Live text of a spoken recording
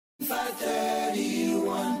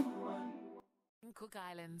531. Cook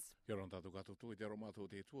Islands. Kia ora tātou kato tō te aromato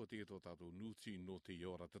te tua te tō tātou nuti no te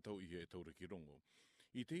ora tatau i e taura ki rongo.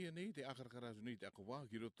 I te nei te akarakarazu nei te akawā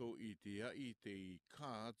ki roto i te ai te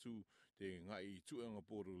kā atu te ngai tuanga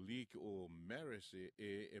poro leak o Maris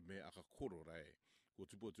e me akakoro rai. Ko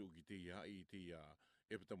tupotu ki te ai te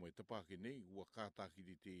epatamoe tapake nei ua kātaki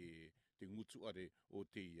te ngutu are o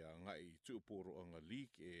te ngai tuaporo anga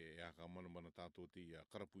leak e aka mana tātou te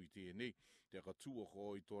karapu i te nei te aka tua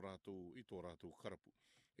ko i tō rātou karapu.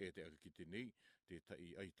 E te aka ki te nei, te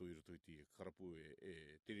tai aito i roto i te karapu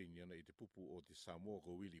e tereni ana i te pupu o te Samoa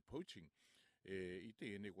ko wheelie poaching. I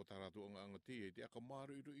te nei ko tā rātou anga te aka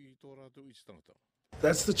māru i tō rātou i te tangata.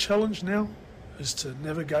 That's the challenge now, is to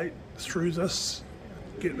navigate through this,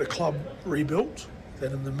 get the club rebuilt.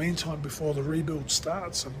 Then in the meantime, before the rebuild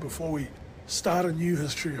starts and before we start a new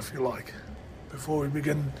history, if you like, before we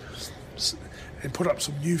begin and put up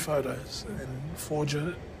some new photos and forge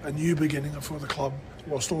a new beginning for the club,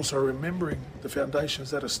 whilst also remembering the foundations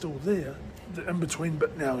that are still there, the in-between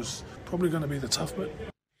bit now is probably going to be the tough bit.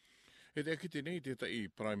 E te akite nei te tai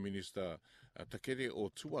Prime Minister Takere o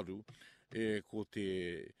Tuaru ko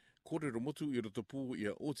te kōrero motu i roto pū i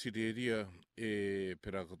a Otireria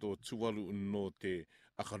pera kato Tuaru no te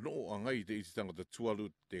akano angai te iti tangata Tuaru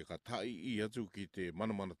te katai i atu ki te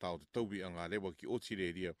manamana tau te taubi a ngā rewa ki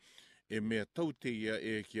Otireria e mea tau te ia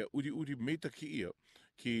e kia uri meitaki ia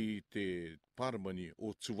ki te paramani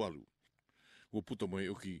o Tuaru. Ko puta mai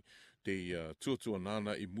oki te tuatua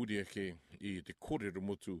nana i muri ake i te kōrero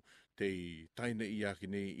motu te taina i ake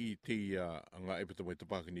nei i te ngā epata mai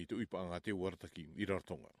tapaka nei te uipa ngā te warataki i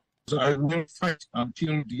Rarotonga. So I will fight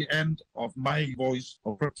until the end of my voice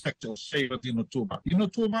of protect or save at Inotuba.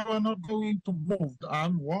 Inotuba are not going to move.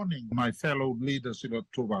 I'm warning my fellow leaders in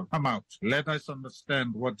Inotuba. Come out. Let us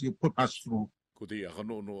understand what you put us through. Ko te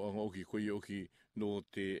akano no anga oki koe oki no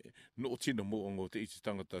tina mo anga te iti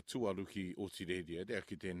tangata tuaru ki Otireria. Te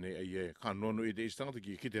aki tēnei ai ka nono i te iti tangata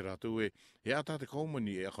ki te rātou e ata te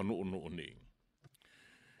kaumani e akano no nei.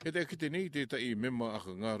 E te aki tēnei te tai mema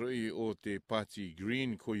aka ngā roi o te Party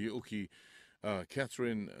Green koe oki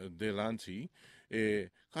Catherine Delanty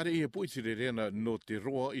kare ia poitire reana no te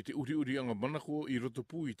roa i te uri anga manako i roto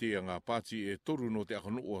pū i te anga party e toru no te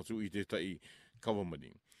akano atu i te tai kawamani.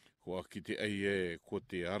 Ko aki te ai ko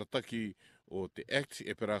te arataki o te Act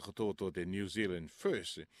e pera katoto te New Zealand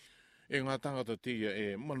First. E ngā tangata tia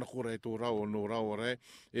e manakora e tō rao no rao rai,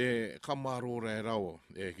 e kamaro rai rao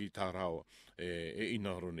ki tā rao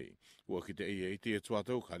inaro nei. Ko aki te ai te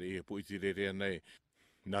tuatau kare e poitire rea nei.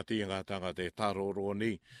 Nā te ngā tangata e tāroro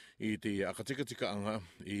nei i te akatika anga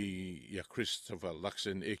i a Christopher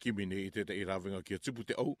Luxon e kimi nei i te tai rawenga ki a tupu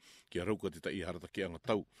te au, ki a rauka te tai harataki anga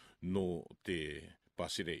tau no te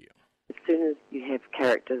Pasireia. As soon as you have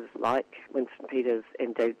characters like Winston Peters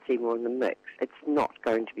and David Seymour in the mix, it's not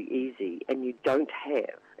going to be easy, and you don't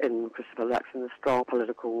have in Christopher Luxon a strong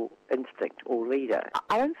political instinct or leader.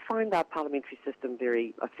 I don't find our parliamentary system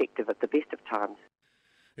very effective at the best of times.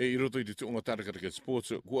 I roto i te tuonga tārakaraka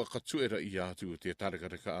sports, kua katuera i atu te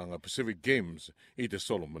tārakaraka anga Pacific Games i te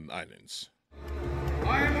Solomon Islands.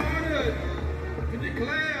 I am honoured to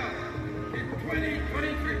declare the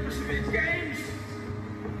 2023 Pacific Games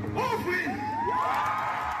open!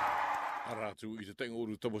 Aratu i te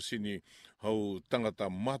taingoru taposini hau tangata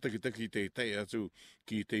matakitaki te tai atu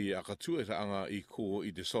ki te akatuera anga i ko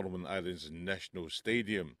i te Solomon Islands National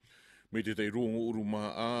Stadium. Me te tei rongo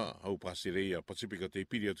uruma a hau Pasireia Pasifika te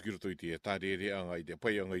piri atu ki roto i te tārere anga i te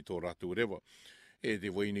pai anga i tō rātou rewa. E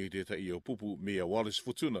te waine i te tai o pupu mea Wallace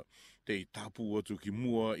Futuna, te tāpū atu ki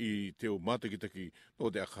mua i te o matakitaki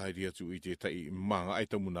no te akairi atu i te tai manga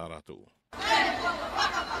aitamu nā rātou.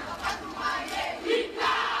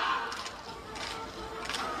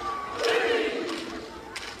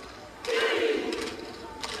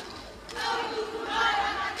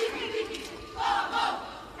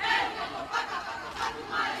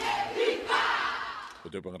 O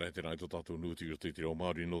te pangarai te rai to tātou nuti o te reo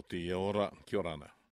Maori no te ora, kia ora ana.